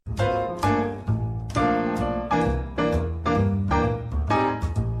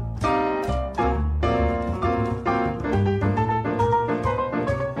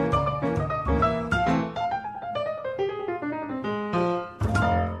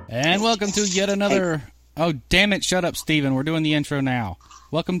And welcome to yet another... Oh, damn it, shut up, Steven. We're doing the intro now.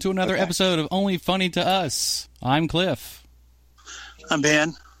 Welcome to another episode of Only Funny to Us. I'm Cliff. I'm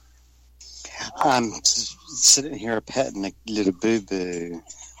Ben. I'm sitting here petting a little boo-boo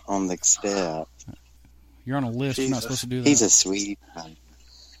on the step. You're on a list. Jesus. You're not supposed to do that. He's a sweetie pie.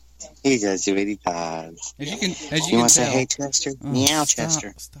 He's a sweetie pie. As you can You want to say, tell... hey, Chester? Oh, Meow, stop,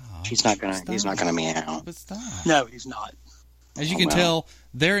 Chester. Stop. He's not gonna meow. But stop. No, he's not. As you can tell,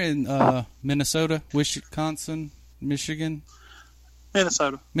 they're in Minnesota, Wisconsin, Michigan.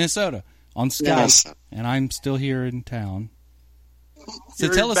 Minnesota. On Skype, Yes. and I'm still here in town. So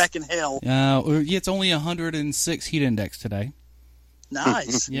You're tell us, back in hell. it's only 106 heat index today.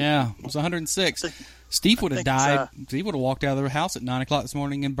 Nice. Yeah, it was 106. Steve would have think died. Steve would have walked out of the house at 9 o'clock this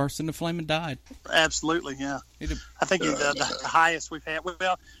morning and burst into flame and died. Absolutely, yeah. I think the highest we've had.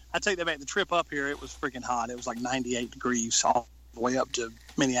 Well, I take that back. The trip up here, it was freaking hot. It was like 98 degrees all the way up to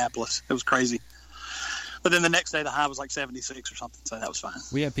Minneapolis. It was crazy. But then the next day, the high was like 76 or something, so that was fine.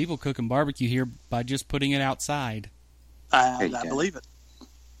 We had people cooking barbecue here by just putting it outside. I believe it.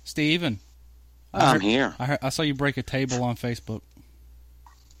 Steven. I'm here. I saw you break a table on Facebook.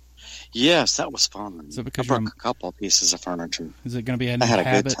 Yes, that was fun. Is it because I broke a couple of pieces of furniture. Is it going to be a new I had a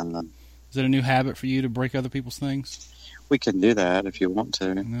habit? good time. Is it a new habit for you to break other people's things? We can do that if you want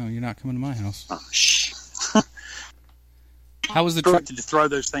to. No, you're not coming to my house. Oh, shh. How was the trip? To throw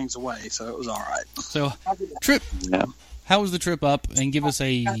those things away, so it was all right. So, trip. Yeah. How was the trip up? And give us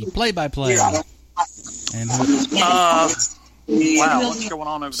a play-by-play. And Wow, what's going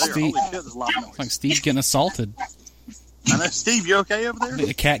on over there? Steve- Holy shit, there's a lot of it's noise. like Steve's getting assaulted. I know. Steve, you okay over there?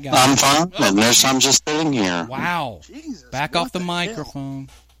 The cat guy. I'm fine. Unless I'm just sitting here. Wow. Jesus. Back what off the hell? microphone.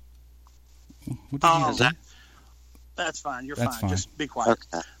 What did you do? That's fine. You're That's fine. fine. Just be quiet.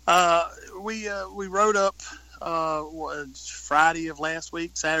 Okay. We rode up Friday of last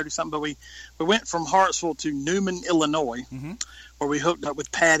week, Saturday something, but we went from Hartsville to Newman, Illinois, where we hooked up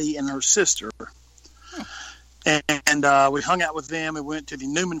with Patty and her sister. And we hung out with them and went to the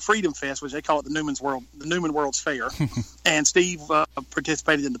Newman Freedom Fest, which they call it the Newman World's Fair. And Steve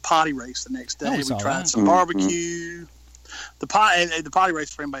participated in the potty race the next day. Oh, we We saw tried that. some barbecue. The potty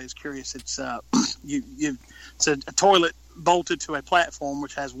race, for anybody who's curious, it's it's a toilet bolted to a platform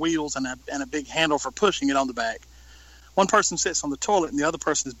which has wheels and a big handle for pushing it on the back. One person sits on the toilet and the other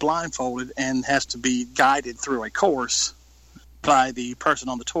person is blindfolded and has to be guided through a course by the person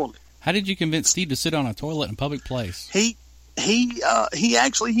on the toilet. How did you convince Steve to sit on a toilet in a public place? He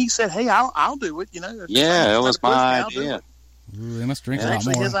said, "Hey, I'll do it." You know. Yeah, it was my I'll do idea. it. Ooh, they must drink It's a lot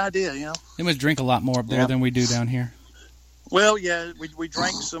actually more. his idea, you know. They must drink a lot more up there than we do down here. Well, yeah, we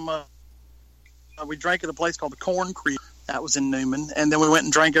drank some. We drank at a place called the Corn Creek. That was in Newman, and then we went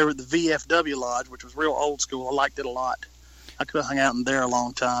and drank over at the VFW Lodge, which was real old school. I liked it a lot. I could have hung out in there a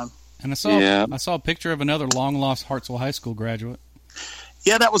long time. And I saw a picture of another long-lost Hartsville High School graduate.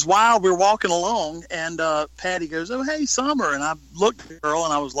 Yeah, that was wild. We were walking along, and Patty goes, "Oh, hey, Summer." And I looked at the girl,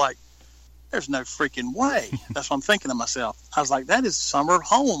 and I was like, there's no freaking way. That's what I'm thinking to myself. I was like, that is Summer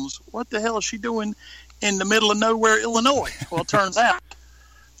Holmes. What the hell is she doing in the middle of nowhere, Illinois? Well, it turns out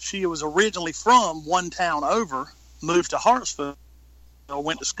she was originally from one town over, moved to Hartsville,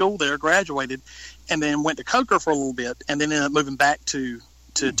 went to school there, graduated, and then went to Coker for a little bit, and then ended up moving back to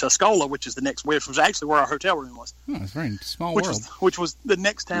Tuscola, which is the next, which was actually where our hotel room was. Oh, it's a very small which world. which was the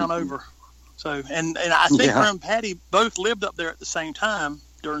next town over. So, and I think her and Patty both lived up there at the same time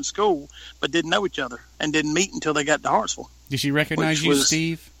during school, but didn't know each other and didn't meet until they got to Hartsville. Did she recognize you,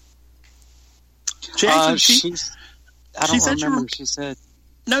 Steve? She actually, I don't remember. She said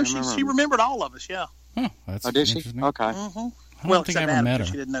no. She remembered all of us. Yeah. Oh, that's did she? interesting. Okay. Mm-hmm. I don't think I ever met her.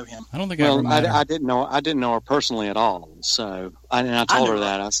 She didn't know him. I don't think I ever met her. I didn't know her personally at all. So I told her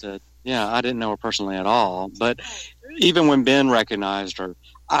that. I said, yeah, I didn't know her personally at all. But even when Ben recognized her,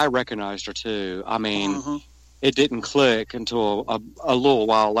 I recognized her too. I mean, it didn't click until a little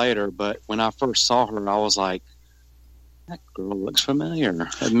while later. But when I first saw her, I was like, that girl looks familiar.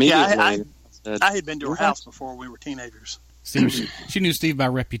 Immediately, Yeah, said, I had been to her house before we were teenagers. Steve, she knew Steve by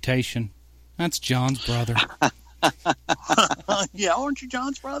reputation. That's John's brother. Yeah, aren't you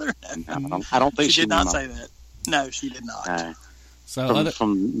John's brother? No, I don't think she did not say that. No, she did not. No.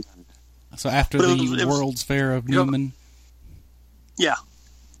 So after the World's Fair of Newman. Yeah.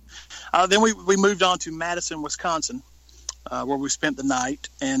 Then we moved on to Madison, Wisconsin, where we spent the night,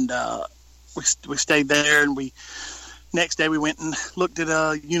 and we stayed there. And next day we went and looked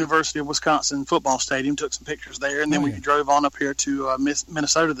at University of Wisconsin football stadium, took some pictures there, and then we drove on up here to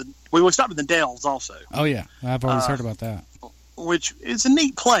Minnesota. We stopped at the Dells also. Oh yeah, I've always heard about that. which is a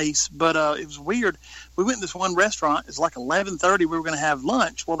neat place, but it was weird. We went to this one restaurant. It's like 11:30. We were going to have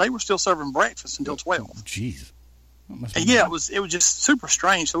lunch. Well, they were still serving breakfast until 12. Jeez. Yeah, it was just super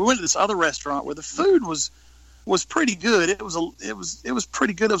strange. So we went to this other restaurant where the food was pretty good. It was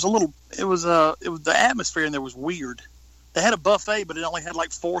pretty good. It was the atmosphere in there was weird. They had a buffet, but it only had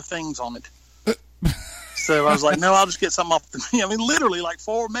like 4 things on it. So I was like, no, I'll just get something off the menu. I mean, literally like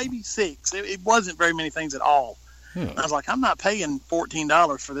 4, maybe 6. It wasn't very many things at all. I was like, I'm not paying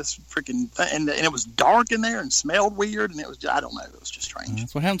 $14 for this freaking thing. And it was dark in there and smelled weird. And it was, I don't know, it was just strange.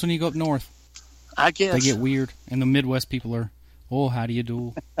 That's what happens when you go up north. I guess. They get weird. And the Midwest people are, oh, how do you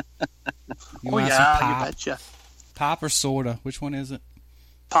do? You want some pop? You betcha. Pop or soda? Which one is it?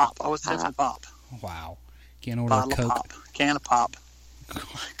 Pop. I was definitely pop. Wow. Can't order a Coke. Of pop. Can of pop.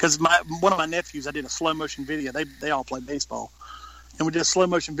 Because one of my nephews, I did a slow motion video. They all play baseball, and we did a slow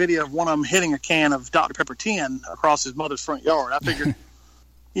motion video of one of them hitting a can of Dr. Pepper 10 across his mother's front yard. I figured,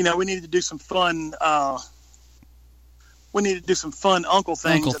 we needed to do some fun. We needed to do some fun uncle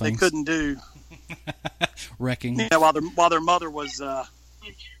things they couldn't do. Wrecking. While their mother was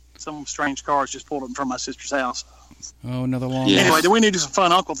some strange cars just pulled up in front of my sister's house. Oh, another long. Yeah. Anyway, then we needed to do some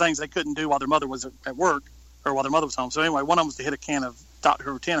fun uncle things they couldn't do while their mother was at work or while their mother was home. So anyway, one of them was to hit a can of Dr.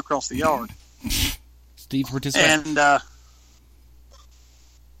 Pepper 10 across the yard. Steve participated. And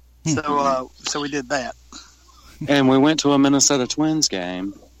so we did that. And we went to a Minnesota Twins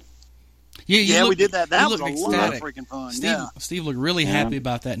game. Yeah, we did that. That was a lot of freaking fun. Steve looked really happy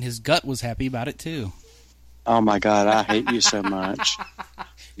about that, and his gut was happy about it too. Oh my God, I hate you so much.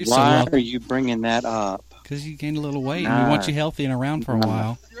 Why are you bringing that up? Because you gained a little weight, and we want you healthy and around for a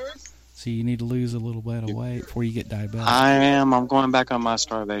while. So you need to lose a little bit of weight before you get diabetic. I'm going back on my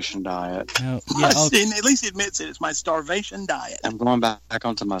starvation diet. At least he admits it. It's my starvation diet. I'm going back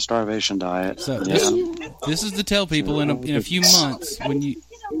onto my starvation diet. So this is to tell people in a few months when you...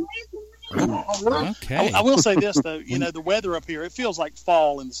 Okay. I will say this, though. The weather up here, it feels like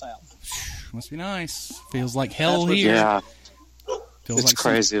fall in the South. Must be nice. Feels like hell here. Yeah. It's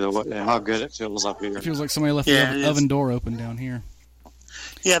crazy how good it feels up here. It feels like somebody left the oven door open down here.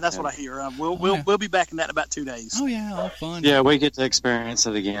 Yeah, that's what I hear. We'll be back in that in about 2 days. Oh yeah, all fun. Yeah, we get to experience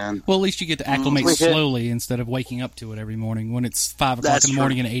it again. Well, at least you get to acclimate slowly instead of waking up to it every morning when it's 5 o'clock in the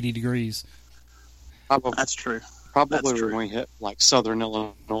morning and 80 degrees. That's true. Probably when we hit like Southern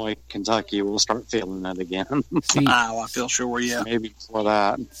Illinois, Kentucky, we'll start feeling that again. I feel sure. Yeah, maybe before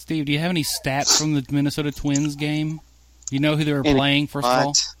that. Steve, do you have any stats from the Minnesota Twins game? Do you know who they were playing? First of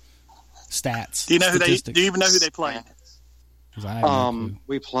all, stats. Do you know Do you even know who they played?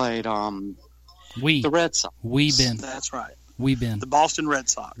 We played the Red Sox. That's right. The Boston Red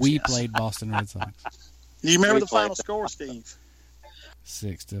Sox. Played Boston Red Sox. Do you remember the final score, Steve?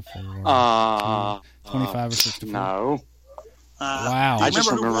 6-4. 25 or 6-4. No. Wow. I just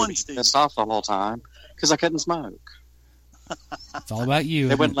remember being pissed off the whole time because I couldn't smoke. It's all about you.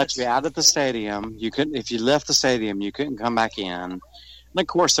 They wouldn't let you out of the stadium. You couldn't. If you left the stadium, you couldn't come back in. And of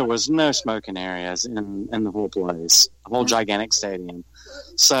course, there was no smoking areas in the whole place, the whole gigantic stadium.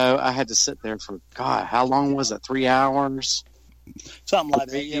 So I had to sit there for, God, how long was it? 3 hours? Something like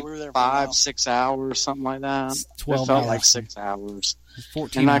that. Yeah, we were there for 5-6 hours, something like that. 12 It felt hours. like 6 hours.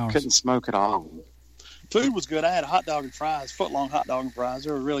 14 and hours. I couldn't smoke at all. Food was good. I had a hot dog and fries, foot-long hot dog and fries.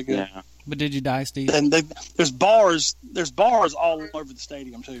 They were really good. Yeah. But did you die, Steve? And there's bars all over the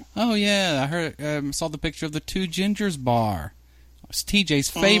stadium too. Oh yeah, I heard. Saw the picture of the Two Gingers bar. It's TJ's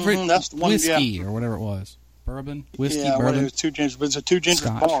favorite that's the one, whiskey or whatever it was. Bourbon, whiskey, bourbon. bourbon. It was Two Gingers. It's a Two Gingers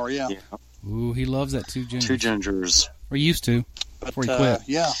Scotch. bar. Yeah. Ooh, he loves that Two Gingers. Two Gingers. Or used to before he quit.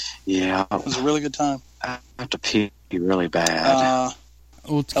 Yeah. It was a really good time. I have to pee really bad.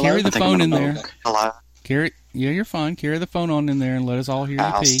 Well, carry the phone in there. Hello. Yeah, you're fine. Carry the phone on in there and let us all hear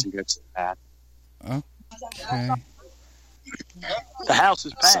you pee. Okay. The house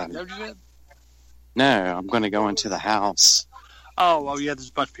is packed. Is that what you said? No, I'm going to go into the house. Oh, yeah. There's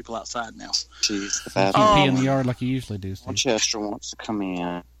a bunch of people outside now. Jeez, the You bathroom. pee in the yard like you usually do, Steve. Chester wants to come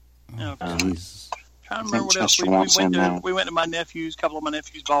in. Okay. Jesus. Trying to remember what else we went to my nephew's, a couple of my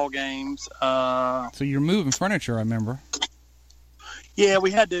nephew's ball games. So you're moving furniture, I remember. Yeah,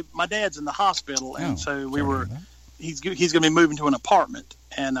 we had to. My dad's in the hospital, and so we were. He's going to be moving to an apartment,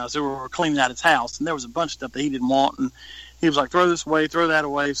 and so we were cleaning out his house, and there was a bunch of stuff that he didn't want, and he was like, "Throw this away, throw that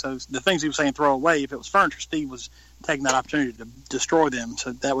away." So the things he was saying, "Throw away," if it was furniture, Steve was taking that opportunity to destroy them,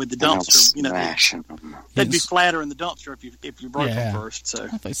 so that way the dumpster, they'd be flatter in the dumpster if you broke them first. So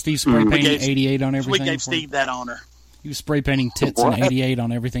I thought Steve spray painted 88 on everything. We gave Steve that honor. He was spray painting tits and 88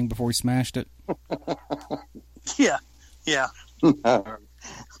 on everything before he smashed it. Yeah.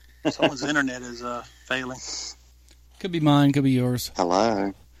 Someone's internet is failing. Could be mine, could be yours.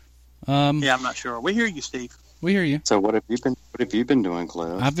 Hello. Yeah, I'm not sure. We hear you, Steve. We hear you. So what have you been doing,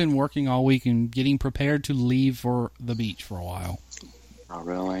 Cliff? I've been working all week and getting prepared to leave for the beach for a while. Oh,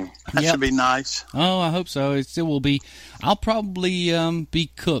 really? That should be nice. Oh, I hope so. It still will be. I'll probably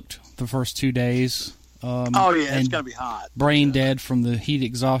be cooked the first 2 days. It's going to be hot. Brain dead from the heat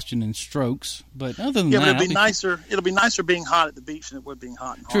exhaustion and strokes. But other than that, but it'll be nicer. It'll be nicer being hot at the beach than it would being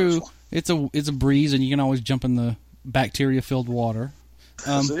hot in True. Hartsville. It's a breeze, and you can always jump in the bacteria-filled water.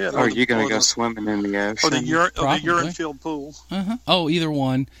 Are you going to go swimming in the ocean? Or the urine-filled pool. Uh-huh. Oh, either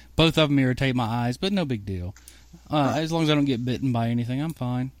one. Both of them irritate my eyes, but no big deal. As long as I don't get bitten by anything, I'm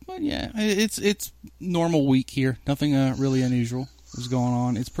fine. But yeah, it's normal week here. Nothing really unusual is going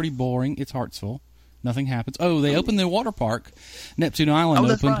on. It's pretty boring. It's Hartsville. Nothing happens. Oh, they opened the water park. Neptune Island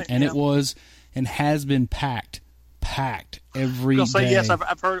opened, right, and it was and has been packed every day. Yes,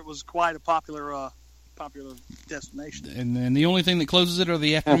 I've heard it was quite a popular destination. And then the only thing that closes it are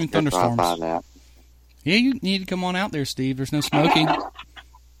the afternoon thunderstorms. Yeah, you need to come on out there, Steve. There's no smoking,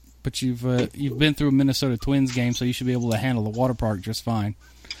 but you've been through a Minnesota Twins game, so you should be able to handle the water park just fine.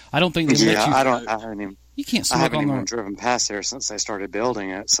 I don't think they let you. I haven't even. You can't smoke I haven't even driven past there since they started building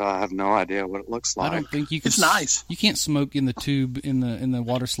it, so I have no idea what it looks like. I don't think you can. It's nice. You can't smoke in the tube in the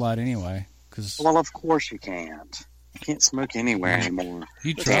water slide anyway. Well, of course you can't. You can't smoke anywhere anymore.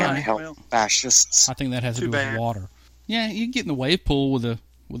 You try. Damn health fascists. I think that has to do with water. Yeah, you get in the wave pool with a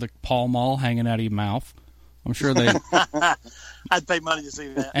Pall Mall hanging out of your mouth. I'm sure they. I'd pay money to see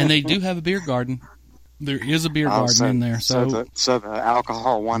that. And they do have a beer garden. There is a beer garden in there. So the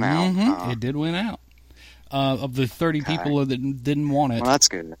alcohol won out. It did win out. Of the 30 people that didn't want it, well, that's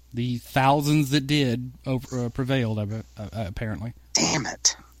good. The thousands that did prevailed, apparently. Damn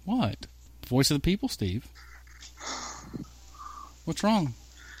it. What? Voice of the people, Steve. What's wrong?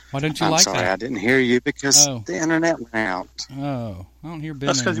 Why don't you like that? I'm sorry, I didn't hear you because the internet went out. Oh, I don't hear Ben.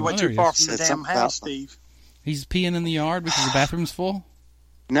 That's because you went too far from the damn house, Steve. He's peeing in the yard because the bathroom's full?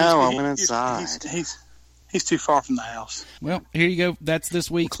 No, I went inside. He's too far from the house. Well, here you go. That's this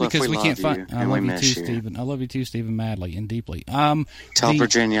week Cliff, because we can't find. I love you too, Stephen. I love you too, Stephen, madly and deeply. Tell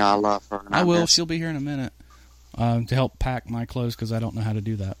Virginia I love her. I will. She'll be here in a minute to help pack my clothes because I don't know how to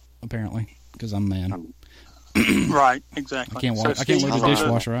do that apparently because I'm a man. Right, exactly. I can't load the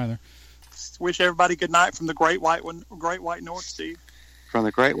dishwasher either. Wish everybody good night from the Great White North, Steve. From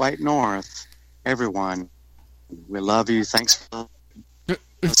the Great White North, everyone, we love you. Thanks for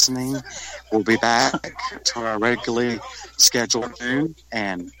listening. We'll be back to our regularly scheduled noon,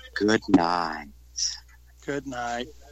 and good night. Good night.